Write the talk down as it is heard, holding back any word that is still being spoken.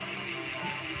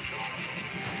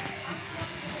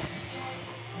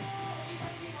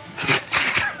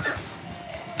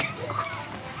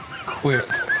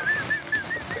equipped.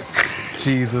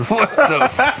 Jesus. What the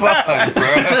fuck, bro?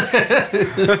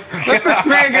 Let this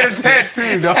man get a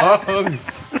tattoo, dog.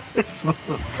 This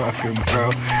motherfucker,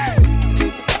 bro.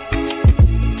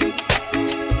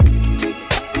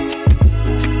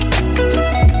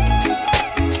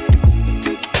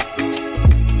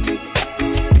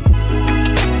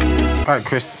 All right,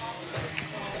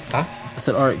 Chris. Huh? I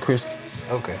said, all right, Chris.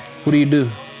 Okay. What do you do?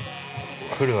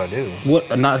 Who do I do?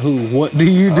 What? Not who. What do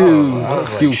you do? I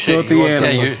was like, You shit, filthy you want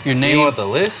animal. Yeah, your name. You want the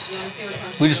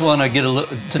list? We just want to get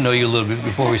to know you a little bit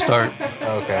before we start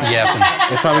Okay. yapping.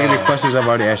 It's probably gonna be questions I've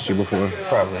already asked you before.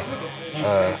 Probably.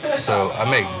 So I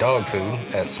make dog food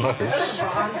at Smucker's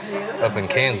up in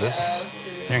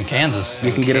Kansas. You're in Kansas.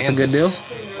 You can get us a good deal.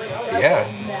 Yeah,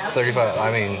 35.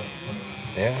 I mean,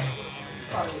 yeah.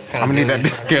 I'm gonna need that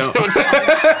discount.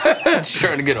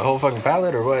 Trying to get a whole fucking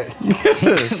pallet or what?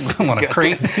 I want a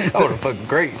crate. I want a fucking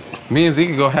crate. Me and Zeke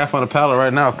can go half on a pallet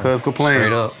right now, cuz. Go playing.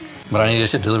 Straight up. But I need that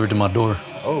shit delivered to my door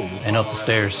Oh. and up the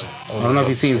stairs. I don't know if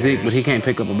you've seen Zeke, but he can't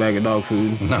pick up a bag of dog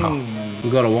food. No. You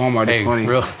go to Walmart, it's Hey, funny.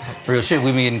 real shit.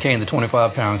 We be getting cans of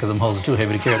 25 pounds because them hoes are too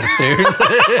heavy to carry up the stairs.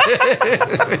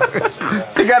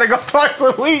 You gotta go twice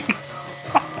a week.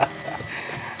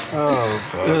 Oh,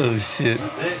 fuck. Oh shit!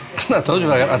 I told you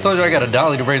I got a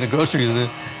dolly to bring the groceries in.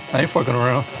 I ain't fucking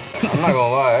around. I'm not gonna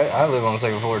lie. I live on the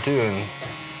second floor too, and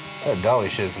that dolly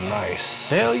shit's nice.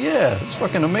 Hell yeah, it's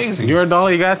fucking amazing. You're a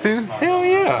dolly, you got too? Hell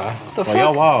yeah. The fuck?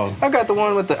 Y'all wild. I got the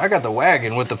one with I got the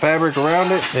wagon with the fabric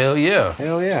around it. Hell yeah.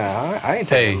 Hell yeah. I ain't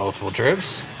taking multiple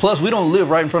trips. Plus, we don't live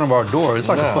right in front of our door. It's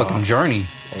like a No. fucking journey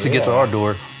to get to our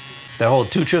door. That whole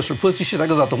 2 trips for pussy shit that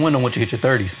goes out the window once you hit your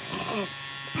 30s.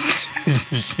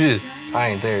 Shit. I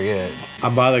ain't there yet. I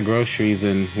buy the groceries,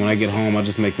 and when I get home, I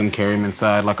just make them carry them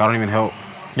inside. Like, I don't even help.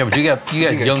 Yeah, but you got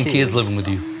young kids kids living with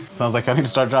you. Sounds like I need to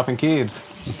start dropping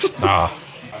kids. Nah. I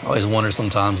always wonder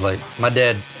sometimes, like, my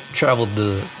dad traveled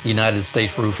the United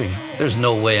States roofing. There's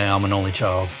no way I'm an only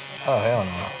child. Oh, hell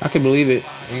no. I can believe it.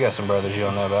 You got some brothers you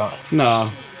don't know about. No.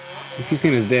 If you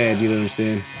seen his dad, you'd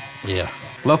understand. Yeah.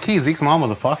 Low key, Zeke's mom was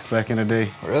a fox back in the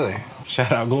day. Really?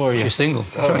 Shout out Gloria. She's single.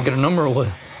 Trying to get a number or what?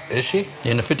 Is she?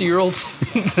 You into 50-year-olds?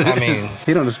 I mean,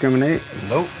 He don't discriminate.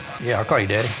 nope. Yeah, I'll call you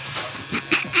daddy.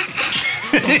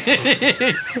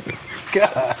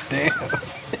 God damn.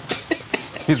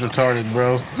 He's retarded,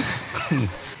 bro.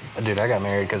 Dude, I got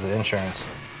married because of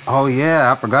insurance. Oh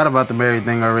yeah, I forgot about the married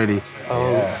thing already.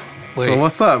 Oh. Yeah. Wait, So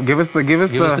what's up? Give us the give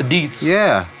us the deets.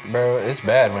 Yeah. Bro, it's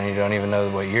bad when you don't even know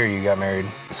what year you got married.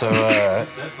 So,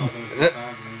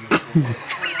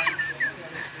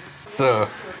 so,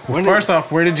 First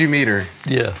off, where did you meet her?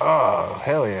 Yeah. oh,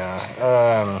 hell yeah.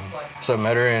 So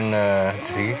met her in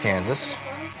Topeka,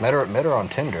 Kansas. Met her on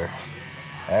Tinder.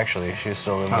 Actually, she was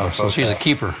still living with Oh, her so folks she's a out.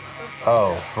 keeper.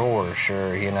 Oh, for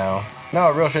sure, you know.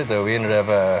 No, real shit though. We ended up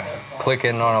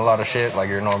clicking on a lot of shit, like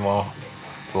your normal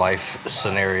life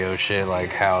scenario shit,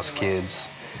 like house, kids,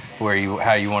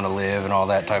 how you want to live and all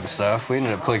that type of stuff. We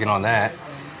ended up clicking on that.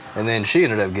 And then she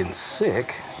ended up getting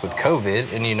sick with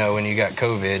COVID. And you know, when you got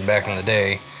COVID back in the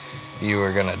day, you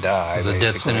were gonna die. It was a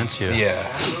death basically. sentence, yeah. Yeah.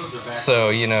 So,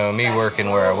 you know, me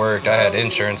working where I worked, I had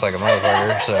insurance like a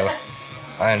motherfucker. So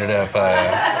I ended up,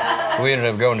 we ended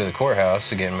up going to the courthouse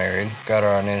to get married. Got her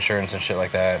on insurance and shit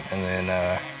like that. And then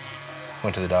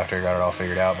went to the doctor, got it all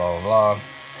figured out, blah, blah, blah.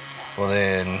 Well,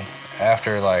 then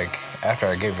after I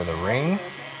gave her the ring,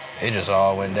 it just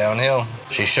all went downhill.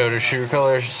 She showed her true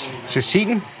colors. She was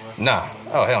cheating? Nah.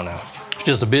 Oh, hell no.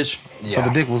 Just a bitch. Yeah. So the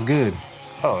dick was good.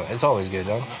 Oh, it's always good,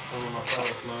 dog.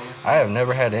 I have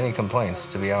never had any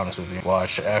complaints, to be honest with you.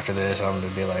 Watch, after this, I'm going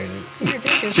to be like...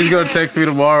 She's gonna text me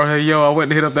tomorrow. Hey, yo, I went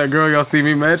to hit up that girl y'all see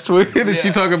me matched with, and she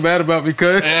talking bad about me,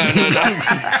 cuz.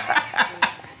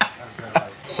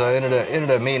 So I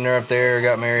ended up meeting her up there,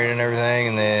 got married and everything,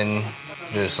 and then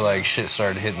just like shit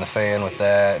started hitting the fan with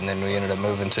that, and then we ended up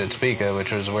moving to Topeka,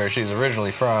 which was where she's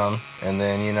originally from, and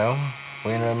then, you know,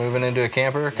 we ended up moving into a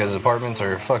camper because apartments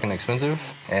are fucking expensive,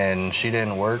 and she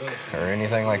didn't work or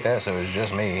anything like that, so it was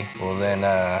just me. Well, then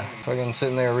fucking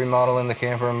sitting there remodeling the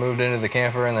camper, moved into the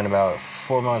camper, and then about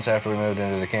 4 months after we moved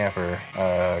into the camper,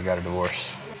 got a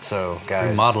divorce. So,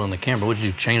 guys. Remodeling the camper. What did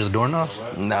you change the doorknobs?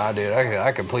 Nah, dude,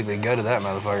 I completely gutted that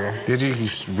motherfucker. Did you? You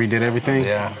redid everything?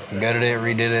 Yeah, gutted it,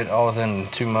 redid it all within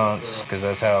 2 months, because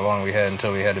that's how long we had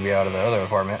until we had to be out of the other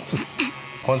apartment.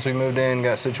 Once we moved in,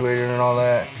 got situated and all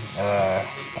that,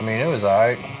 I mean, it was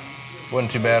alright.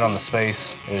 Wasn't too bad on the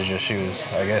space. It was just she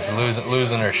was, I guess,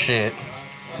 losing her shit.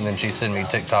 And then she'd send me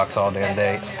TikToks all damn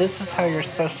day. This is how you're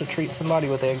supposed to treat somebody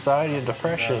with anxiety and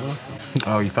depression.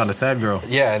 Oh, you found a sad girl.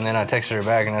 Yeah, and then I texted her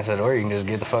back and I said, or you can just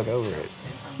get the fuck over it.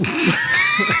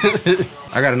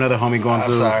 I got another homie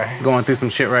going through some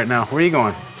shit right now. Where are you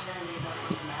going?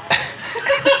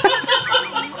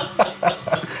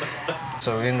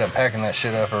 So we ended up packing that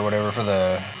shit up or whatever for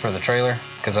the trailer,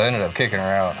 because I ended up kicking her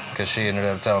out because she ended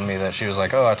up telling me that she was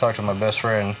like, oh, I talked to my best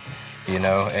friend, you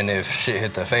know, and if shit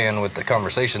hit the fan with the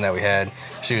conversation that we had,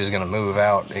 she was gonna move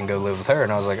out and go live with her.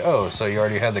 And I was like, oh, so you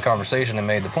already had the conversation and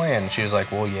made the plan? And she was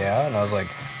like, well, yeah. And I was like,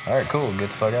 all right, cool, get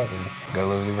the fuck out and go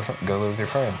live with your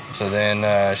friend. So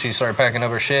then she started packing up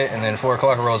her shit, and then 4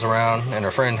 o'clock rolls around and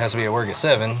her friend has to be at work at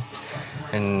 7.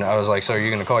 And I was like, so are you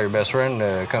going to call your best friend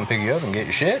to come pick you up and get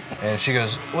your shit? And she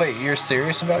goes, wait, you're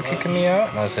serious about kicking me out?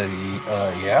 And I said,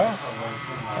 yeah,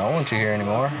 I don't want you here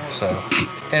anymore. So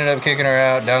ended up kicking her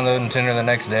out, downloading Tinder the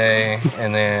next day,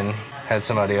 and then had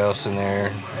somebody else in there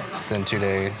within 2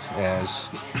 days. Yeah,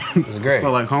 it was great.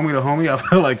 So like homie to homie, I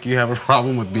feel like you have a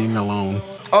problem with being alone.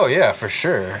 Oh, yeah, for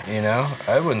sure. You know,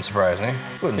 that wouldn't surprise me.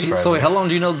 So wait, how long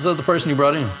do you know this other person you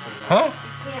brought in? Huh?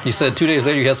 You said 2 days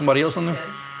later you had somebody else on there?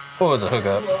 What was a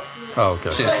hookup? Oh,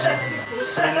 okay. She's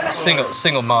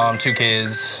single mom, 2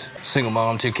 kids. Single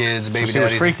mom, 2 kids. Baby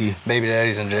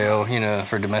daddy's in jail, you know,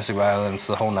 for domestic violence,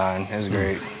 the whole 9. It was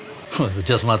great. Was it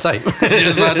just my type?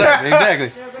 Just my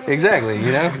type, exactly,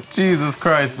 you know? Jesus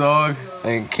Christ, dog.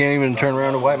 I can't even turn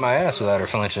around and wipe my ass without her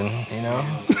flinching, you know?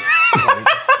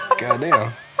 Like,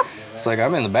 goddamn. It's like,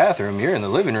 I'm in the bathroom, you're in the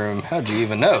living room. How'd you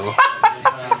even know?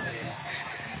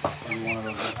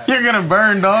 You're gonna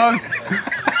burn, dog.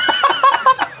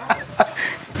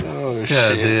 Oh,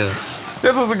 shit. Yeah.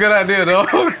 This was a good idea, dog.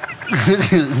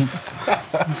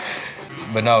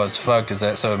 But no, it's fucked is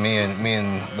that, so me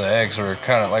and the ex were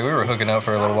kind of like, we were hooking up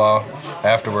for a little while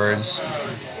afterwards,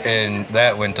 and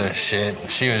that went to shit.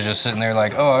 She was just sitting there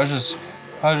like, oh, I was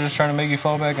just trying to make you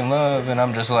fall back in love. And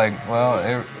I'm just like, well,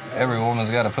 every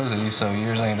woman's got a pussy, so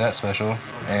yours ain't that special.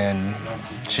 And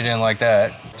she didn't like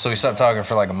that, so we stopped talking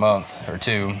for like a month or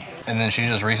 2. And then she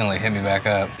just recently hit me back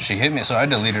up. She hit me, so I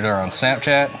deleted her on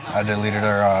Snapchat. I deleted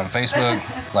her on Facebook.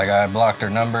 Like, I blocked her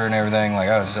number and everything. Like,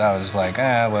 I was like,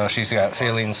 well, she's got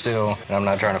feelings still, and I'm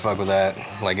not trying to fuck with that.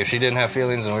 Like, if she didn't have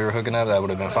feelings and we were hooking up, that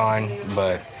would have been fine.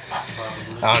 But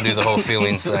I don't do the whole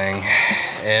feelings thing.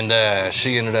 And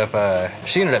she ended up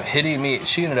hitting me.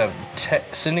 She ended up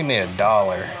sending me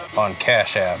 $1 on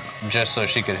Cash App just so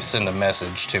she could send a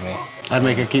message to me. I'd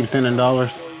make her keep sending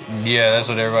dollars. Yeah, that's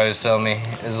what everybody's telling me.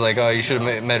 It's like, oh, you should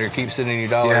have met her keep sending you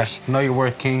dollars. Yeah, know your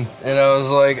worth, king. And I was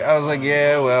like,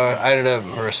 yeah, well, I ended up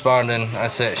responding.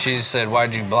 She said,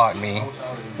 why'd you block me?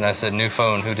 And I said, new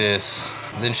phone, who dis?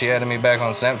 Then she added me back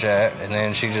on Snapchat, and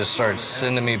then she just started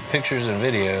sending me pictures and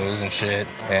videos and shit.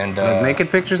 And like naked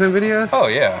pictures and videos? Oh,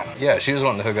 yeah. Yeah, she was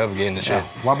wanting to hook up again and shit.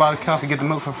 Why buy the coffee, get the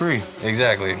milk for free?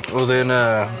 Exactly. Well, then,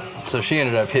 so she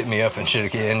ended up hitting me up and shit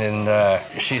again, and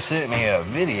she sent me a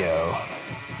video.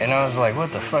 And I was like,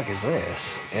 what the fuck is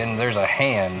this? And there's a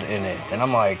hand in it. And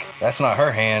I'm like, that's not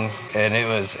her hand. And it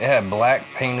had black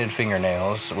painted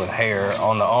fingernails with hair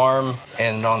on the arm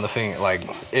and on the finger. Like,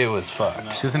 it was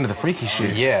fucked. She was into the freaky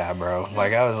shit. Yeah, bro.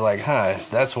 Like, I was like,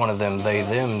 that's one of them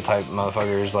they-them type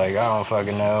motherfuckers. Like, I don't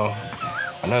fucking know.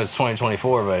 I know it's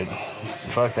 2024, but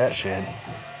fuck that shit.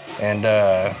 And,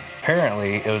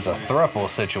 apparently it was a throuple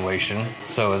situation.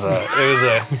 So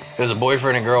it was a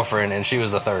boyfriend and girlfriend, and she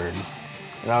was the third.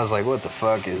 And I was like, what the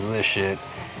fuck is this shit?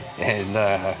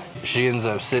 And she ends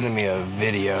up sending me a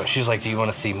video. She's like, do you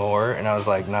want to see more? And I was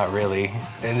like, not really.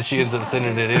 And she ends up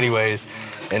sending it anyways.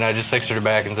 And I just texted her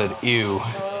back and said, ew.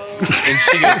 And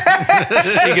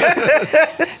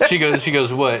she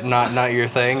goes, what? Not your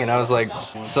thing? And I was like,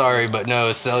 sorry, but no,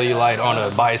 cellulite on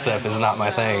a bicep is not my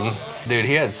thing. Dude,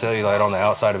 he had cellulite on the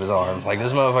outside of his arm. Like,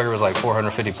 this motherfucker was like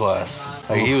 450 plus.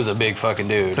 Like, he was a big fucking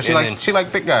dude. So she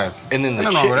liked thick guys. And then the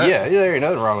chick, there ain't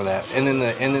nothing wrong with that. And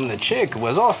then the chick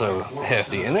was also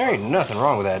hefty, and there ain't nothing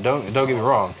wrong with that. Don't get me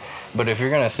wrong. But if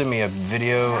you're gonna send me a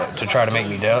video to try to make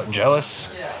me jealous,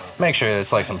 make sure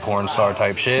it's like some porn star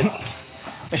type shit.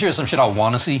 Make sure it's some shit I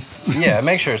want to see. Yeah,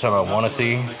 make sure it's something I want to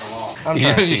see. You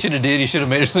should have You should have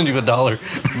made her send you $1,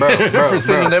 bro, for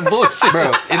sending that bullshit,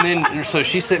 bro. And then so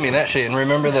she sent me that shit. And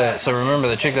remember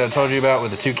the chick that I told you about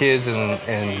with the 2 kids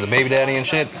and the baby daddy and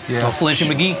shit. Yeah. Felicia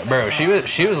McGee. Bro, she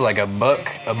was like a buck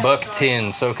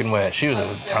 10 soaking wet. She was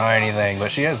a tiny thing,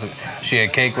 but she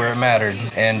had cake where it mattered.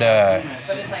 And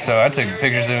so I took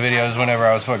pictures and videos whenever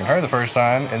I was fucking her the first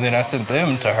time, and then I sent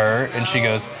them to her, and she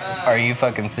goes, "Are you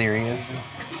fucking serious?"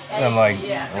 And I'm like,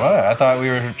 what? I thought we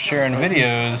were sharing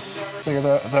videos.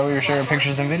 I thought we were sharing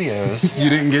pictures and videos. You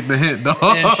didn't get the hint, dog.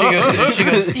 And she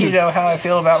goes, you know how I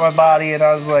feel about my body? And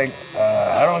I was like,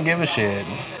 I don't give a shit.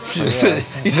 He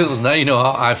says, well, now you know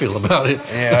how I feel about it.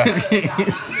 Yeah.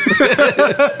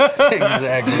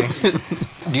 Exactly.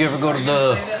 Do you ever go to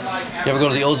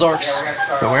the Ozarks?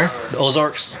 So where? The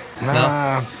Ozarks?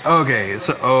 Nah. Okay.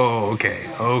 So,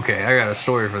 okay. I got a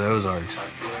story for the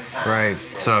Ozarks. Right.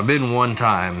 So I've been one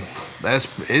time.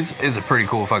 It's a pretty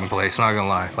cool fucking place. Not gonna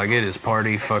lie. Like it is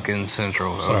party fucking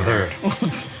central. That's what I heard.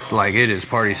 Like it is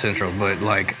party central. But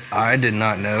like I did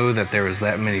not know that there was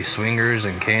that many swingers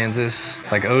in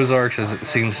Kansas. Like Ozarks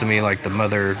seems to me like the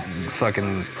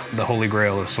holy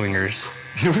grail of swingers.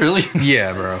 Really?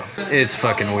 Yeah, bro. It's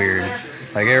fucking weird.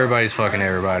 Like everybody's fucking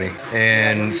everybody.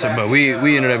 And so, but we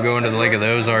ended up going to the Lake of the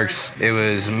Ozarks. It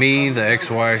was me, the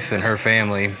ex-wife, and her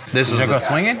family. This was go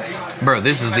swinging? Bro,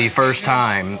 this is the first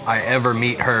time I ever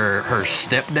meet her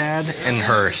stepdad and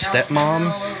her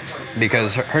stepmom,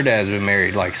 because her dad's been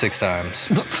married like 6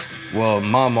 times. Well,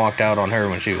 mom walked out on her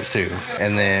when she was 2.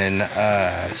 And then,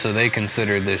 so they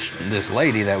considered this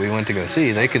lady that we went to go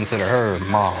see, they consider her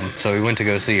mom. So we went to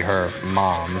go see her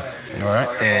mom. All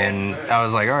right. And I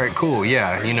was like, all right, cool.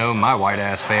 Yeah, you know, my white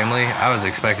ass family, I was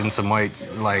expecting some white,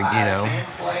 like, you know.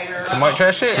 Some white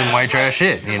trash shit? Some white trash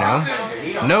shit, you know.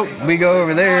 Nope, we go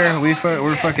over there, we're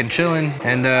fucking chilling.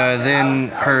 And then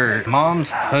her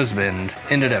mom's husband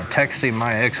ended up texting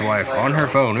my ex-wife on her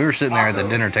phone. We were sitting there at the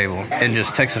dinner table and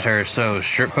just texted her, so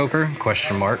strip poker,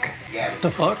 question mark.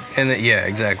 The fuck? And then, yeah,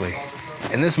 exactly.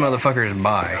 And this motherfucker's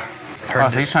bi. Oh,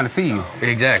 so he's trying to see you.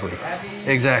 Exactly.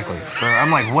 Bro,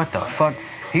 I'm like, what the fuck?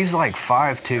 He's like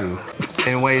 5'2"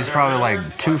 and weighs probably like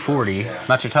 240.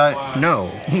 Not your type? No.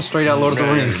 Straight out Lord of the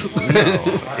Rings. No.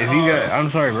 I'm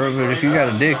sorry, bro, but if you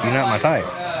got a dick, you're not my type.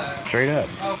 Straight up.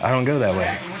 I don't go that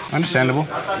way. Understandable.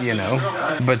 You know?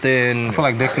 But then... I feel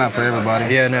like dick's not for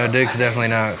everybody. Yeah, no, dick's definitely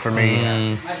not for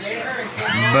me.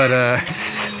 But,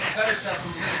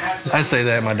 I say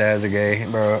that my dad's a gay,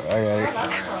 bro.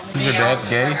 Your dad's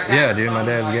gay? Yeah, dude, my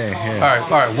dad's gay. Yeah. All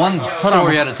right. One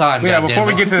story at a time. Yeah, before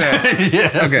we get to that.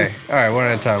 Yeah. Okay. All right, one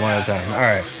at a time. All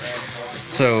right.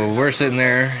 So we're sitting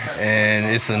there, and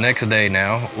it's the next day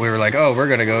now. We were like, oh, we're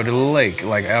going to go to the lake,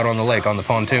 like out on the lake on the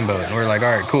pontoon boat. And we were like,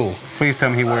 all right, cool. Please tell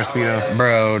me he wore a Speedo.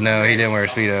 Bro, no, he didn't wear a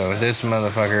Speedo. This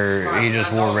motherfucker, he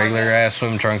just wore regular ass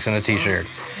swim trunks and a t-shirt.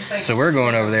 So we're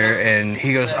going over there, and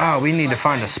he goes, oh, we need to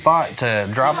find a spot to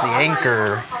drop the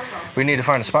anchor. We need to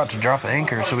find a spot to drop the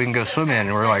anchor so we can go swim in.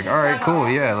 And we're like, all right, cool,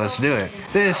 yeah, let's do it.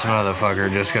 This motherfucker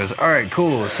just goes, all right,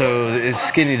 cool, so it's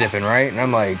skinny dipping, right? And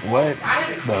I'm like, what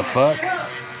the fuck?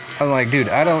 I'm like, dude,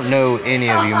 I don't know any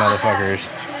of you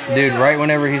motherfuckers. Dude, right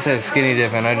whenever he says skinny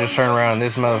dipping, I just turn around and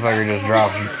this motherfucker just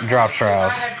drops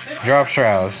trows. Drops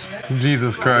trows.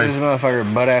 Jesus Christ. This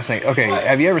motherfucker butt ass naked. Okay,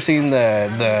 have you ever seen the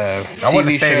TV I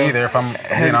wouldn't have show? stayed either if I'm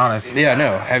being honest. Yeah,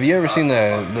 no. Have you ever seen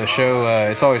the show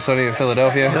It's Always Sunny in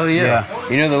Philadelphia? Hell yeah.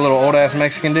 You know the little old ass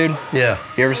Mexican dude? Yeah.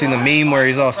 You ever seen the meme where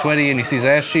he's all sweaty and he sees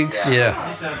ass cheeks? Yeah.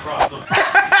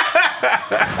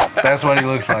 That's what he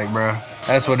looks like, bro.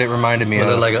 That's what it reminded me Was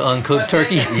of. it like an uncooked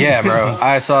turkey? Yeah, bro.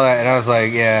 I saw that and I was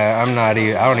like, yeah, I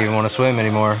don't even want to swim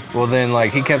anymore. Well, then,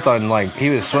 like, he kept on, like, he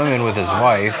was swimming with his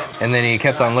wife, and then he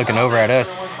kept on looking over at us.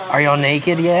 Are y'all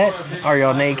naked yet?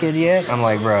 I'm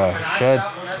like, bro, shut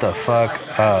the fuck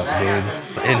up, dude.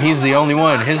 And he's the only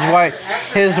one. His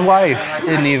wife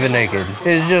isn't even naked.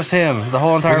 It's just him the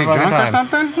whole entire Was he fucking drunk time. or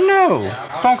something? No.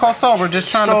 Stone cold sober, just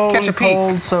trying to catch a peek. Stone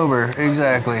cold sober,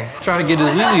 exactly. Trying to get his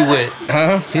wee-wee wet.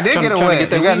 Huh? He did get it trying to wet. get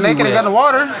that He got wee-wee naked and wet. got in the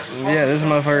water. Yeah, this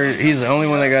motherfucker, he's the only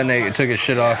one that got naked, took his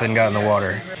shit off and got in the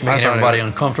water. Making everybody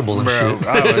uncomfortable and Bro, shit.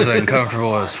 I was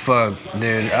uncomfortable as fuck,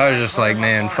 dude. I was just like,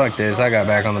 man, fuck this. I got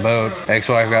back on the boat.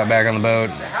 Ex-wife got back on the boat.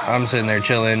 I'm sitting there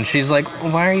chilling. She's like,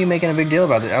 why are you making a big deal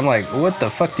about this? I'm like, what the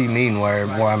fuck do you mean why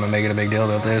am I making a big deal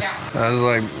about this? I was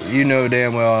like, you know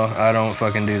damn well I don't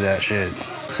fucking do that shit.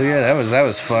 So yeah, that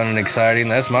was fun and exciting.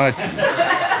 That's my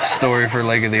story for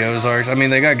Lake of the Ozarks. I mean,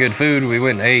 they got good food. We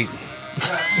went and ate.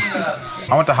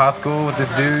 I went to high school with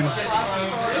this dude,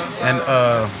 and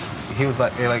he was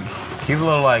like he's a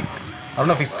little like, I don't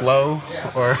know if he's slow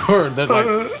or they're like,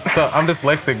 so I'm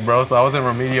dyslexic, bro. So I was in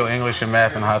remedial English and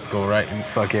math in high school, right? And,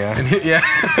 Fuck yeah. and yeah.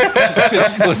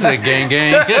 What's that, gang?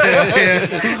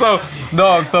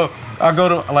 So I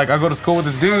go to school with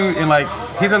this dude, and like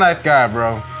he's a nice guy,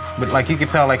 bro. But like you could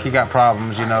tell like he got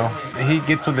problems, you know. He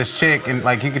gets with this chick, and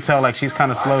like you could tell like she's kind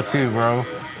of slow too, bro.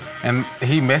 And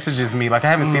he messages me like I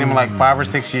haven't seen him in like 5 or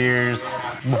 6 years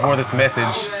before this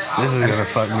message. This is gonna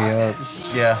fuck me up.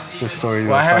 Yeah. This story is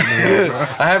Well, gonna fuck me up,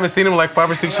 bro. I haven't seen him in like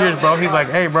 5 or 6 years, bro. He's like,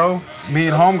 hey, bro, me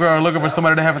and homegirl are looking for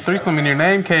somebody to have a threesome, and your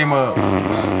name came up.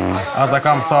 I was like,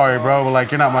 I'm sorry, bro, but like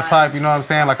you're not my type, you know what I'm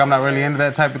saying? Like I'm not really into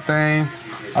that type of thing.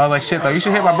 I was like, shit, though, you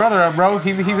should hit my brother up, bro.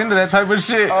 He's into that type of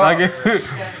shit. Like,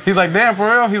 he's like, damn, for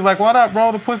real? He's like, what up,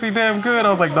 bro? The pussy damn good. I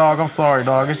was like, dog, I'm sorry,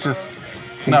 dog. It's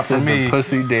just not for me. The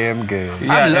pussy damn good.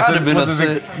 Yeah, I'd have been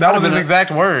upset. That was his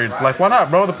exact words. Like, why not,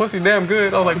 bro? The pussy damn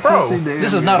good. I was like, bro.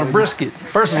 This is not a brisket.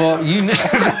 First of all, you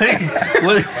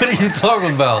what are you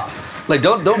talking about? Like,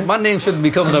 don't my name shouldn't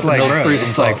be coming up in no threesome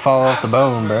It's talk. like fall off the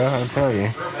bone, bro. I tell you.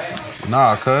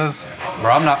 Nah, cuz.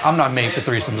 Bro, I'm not made for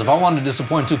threesomes. If I wanted to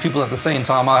disappoint two people at the same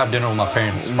time, I'll have dinner with my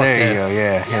parents. Fuck There you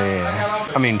that. go.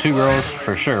 Yeah. I mean, 2 girls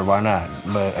for sure. Why not?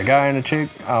 But a guy and a chick,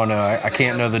 I don't know. I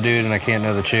can't know the dude and I can't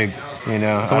know the chick. You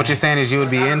know. So what you're saying is you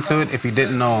would be into it if you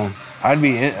didn't know him? I'd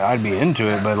be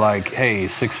into it, but like, hey,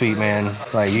 6 feet, man.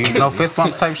 Like you. No fist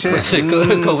bumps type shit?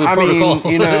 COVID I protocol.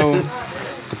 mean, you know.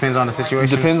 Depends on the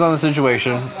situation. Depends on the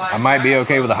situation. I might be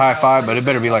okay with a high five, but it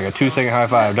better be like a 2-second high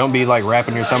five. Don't be like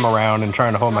wrapping your thumb around and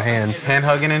trying to hold my hand. Hand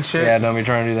hugging and shit? Yeah, don't be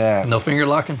trying to do that. No finger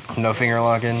locking? No finger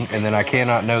locking. And then I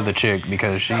cannot know the chick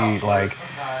because she like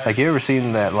you ever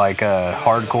seen that like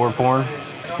hardcore porn?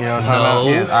 You know what I'm talking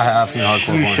No. about? Yeah, I have seen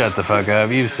hardcore You porn. shut the fuck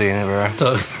up. You've seen it, bro.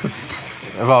 So,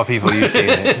 Of all people, you've seen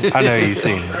it. I know you've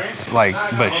seen it. Like,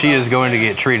 but she is going to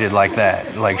get treated like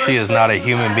that. Like, she is not a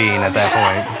human being at that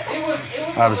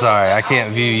point. I'm sorry. I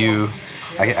can't view you.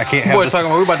 I can't have Boy, this- talking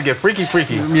about we about to get freaky.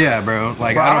 Yeah, bro.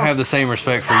 Like, I don't have the same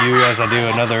respect for you as I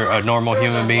do a normal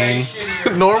human being.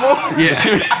 Normal? Yeah.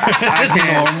 I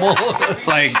can't. normal.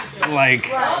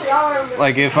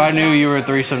 Like if I knew you were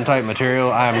threesome type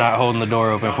material, I am not holding the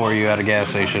door open for you at a gas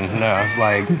station. No,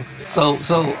 like So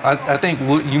I think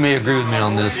you may agree with me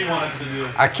on this.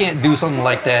 I can't do something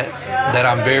like that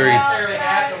I'm very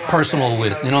personal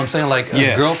with. You know what I'm saying? Like a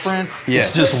Yes. girlfriend. Yes.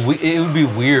 It's just it would be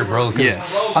weird, bro. Because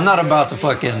Yes. I'm not about to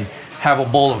fucking have a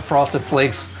bowl of Frosted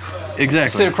Flakes sit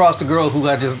exactly. across the girl who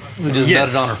just Yes.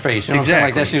 nutted on her face. You know what I'm saying?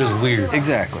 Like that shit is weird.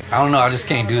 Exactly. I don't know. I just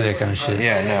can't do that kind of shit.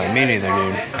 Yeah, no, me neither,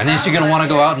 dude. And then she gonna want to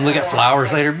go out and look at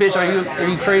flowers later. Bitch, are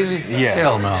you crazy? Yeah.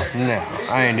 Hell no. No,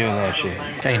 I ain't doing that shit.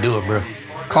 Can't do it, bro.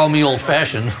 Call me old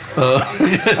fashioned. I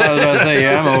was about to say,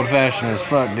 yeah, I'm old fashioned as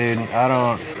fuck, dude.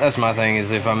 That's my thing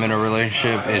is if I'm in a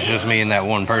relationship, it's just me and that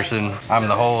one person. I'm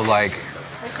the whole like,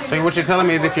 So what you're telling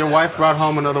me is if your wife brought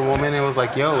home another woman and was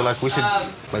like, yo, like we should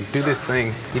like do this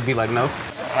thing, you'd be like, no?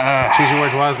 Choose your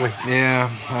words wisely. yeah,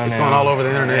 I know. It's going all over the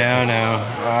internet. Yeah, I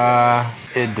know.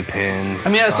 It depends. I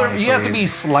mean, you have to be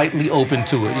slightly open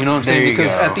to it. You know what I'm There saying? you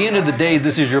Because go. at the end of the day,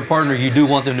 this is your partner. You do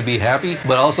want them to be happy,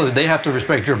 but also they have to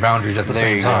respect your boundaries at the There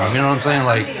same you time. go. You know what I'm saying?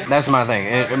 Like, That's my thing. I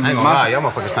ain't gonna lie, y'all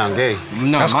motherfuckers sound gay.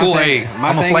 No, that's my cool. thing- Hey, my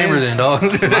I'm a thing flamer is- then,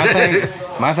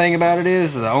 dog. My thing about it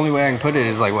is the only way I can put it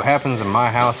is like what happens in my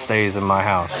house stays in my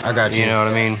house. I got you. You know what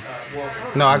I mean?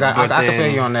 No, I But can feel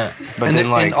then- you on that. But and,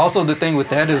 then like and also the thing with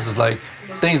that is like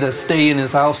things that stay in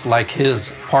his house, like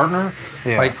his partner,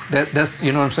 Yeah. like that's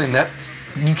you know what I'm saying. That's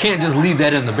you can't just leave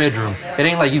that in the bedroom. It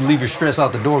ain't like you leave your stress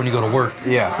out the door when you go to work.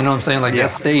 Yeah. You know what I'm saying? Like Yeah.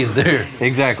 that stays there.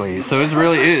 exactly. So it's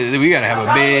really we gotta have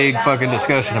a big fucking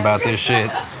discussion about this shit.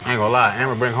 I ain't gonna lie,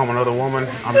 Amber bring home another woman,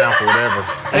 I'm down for whatever.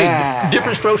 Hey, Ah.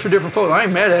 different strokes for different folks. I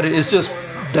ain't mad at it. It's just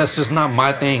that's just not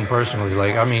my thing personally.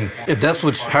 Like I mean, if that's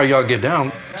how y'all get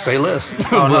down, say less.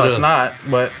 Oh no, But, it's not,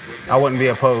 but I wouldn't be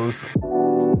opposed.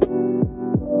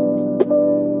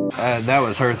 That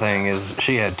was her thing is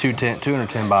she had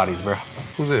 210 bodies, bro.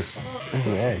 Who's this? This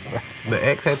is egg, bro. The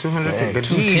ex had 200 The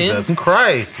ex. Jesus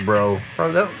Christ, bro.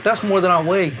 Bro, that's more than I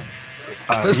weigh.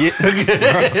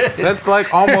 That's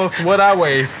like almost what I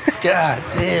weigh. God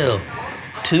damn.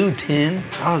 210.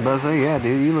 I was about to say, yeah,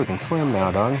 dude, you looking slim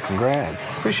now, dog.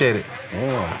 Congrats. Appreciate it.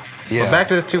 Yeah. Yeah. But back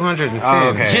to this 210. Oh,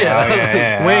 okay. Yeah. Oh,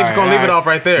 yeah. We ain't just gonna leave it off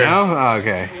right there. No? Oh,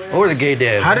 okay. Or the gay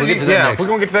dad. How did we'll you? get to that Yeah, next. we're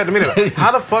gonna get to that in a minute.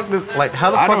 How the fuck did I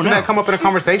fuck don't did know. that come up in a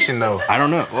conversation though? I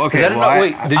don't know. Okay. Is that well,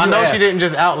 wait, did you I know ask? she didn't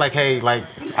just out like, hey, like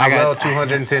I got- rode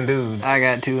 210 dudes. I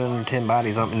got 210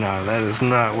 bodies. No, that is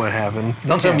not what happened.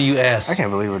 Don't tell me you I asked. can't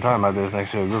believe we're talking about this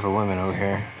next to a group of women over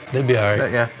here. They'd be all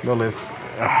right. Yeah, go live.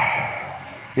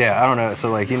 Yeah, I don't know.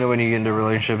 So, like, you know when you get into a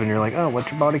relationship and you're like, oh,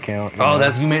 what's your body count? You Oh,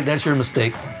 know? that's your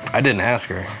mistake. I didn't ask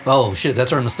her. Oh shit,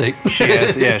 that's her mistake. She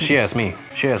asked me.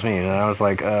 She asked me, and I was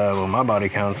like, well, my body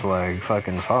count's like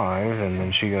fucking 5. And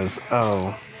then she goes,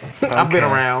 oh. I've been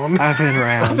okay. around. I've been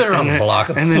around. I've been around the block.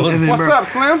 And then, What's bro, up,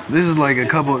 Slim? This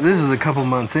is a couple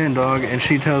months in, dog, and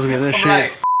she tells me this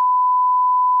shit.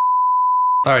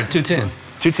 All right, 210.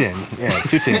 210, yeah,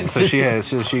 210.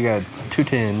 So she got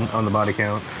 210 on the body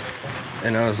count,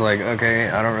 and I was like, okay,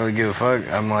 I don't really give a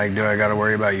fuck. I'm like, do I got to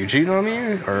worry about you cheating on me,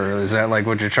 or is that like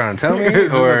what you're trying to tell me, Is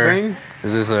this a or thing?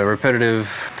 is this a repetitive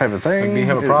type of thing? Like, do you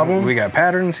have a problem? We got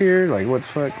patterns here, like what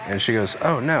the fuck? And she goes,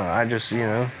 oh no, I just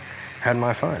had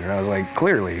my fun. And I was like,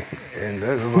 clearly. And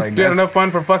this was like, You had enough fun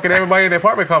for fucking everybody in the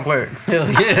apartment complex. Hell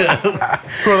yeah.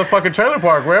 Or the fucking trailer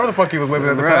park, wherever the fuck he was living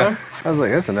at the time. I was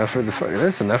like, that's enough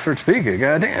for Topeka,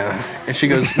 goddamn. And she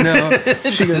goes, no.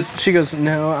 she goes,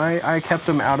 no, I kept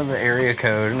them out of the area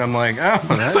code. And I'm like, oh.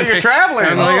 So you're traveling.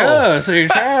 I'm like, oh, so you're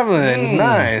traveling.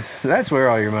 Nice. That's where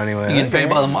all your money went. You getting paid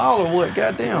by the mile or what?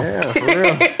 Goddamn. Yeah, for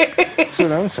real. That's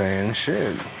what I'm saying.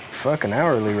 Shit. Fucking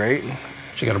hourly rate.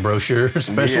 She got a brochure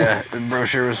special. Yeah, the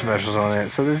brochure with specials on it.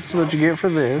 So this is what you get for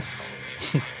this.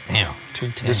 Damn.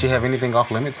 210. Did she have anything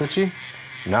off limits with you?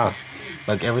 No.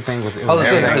 Like everything was. It I was was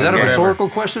saying, everything is that a was rhetorical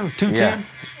question?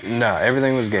 210? Yeah. No,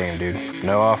 everything was game, dude.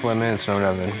 No off limits, no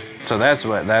nothing. So that's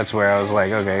where I was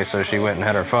like, okay, so she went and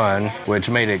had her fun, which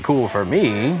made it cool for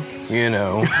me, you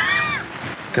know.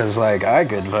 Because, like, I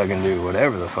could fucking do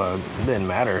whatever the fuck. It didn't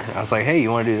matter. I was like, hey,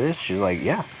 you want to do this? She's like,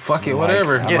 yeah. Fuck it, I'm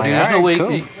whatever. Like, Yeah, I'm dude, like, there's no "All way.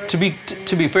 right, cool."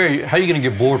 To be fair, how are you going to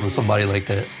get bored with somebody like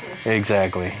that?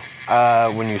 Exactly.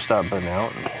 When you stop putting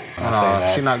out.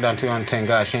 No, she knocked down 210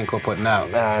 guys. She ain't quit putting out.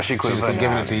 She quit She's putting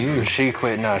giving out. it to you. She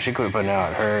quit putting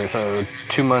out. So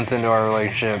 2 months into our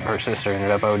relationship, her sister ended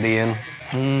up ODing.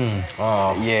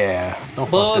 Oh, Yeah. don't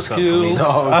fuck this up for you. me,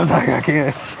 dog. I'm like, I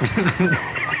can't.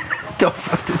 Don't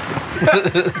fuck this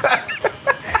up.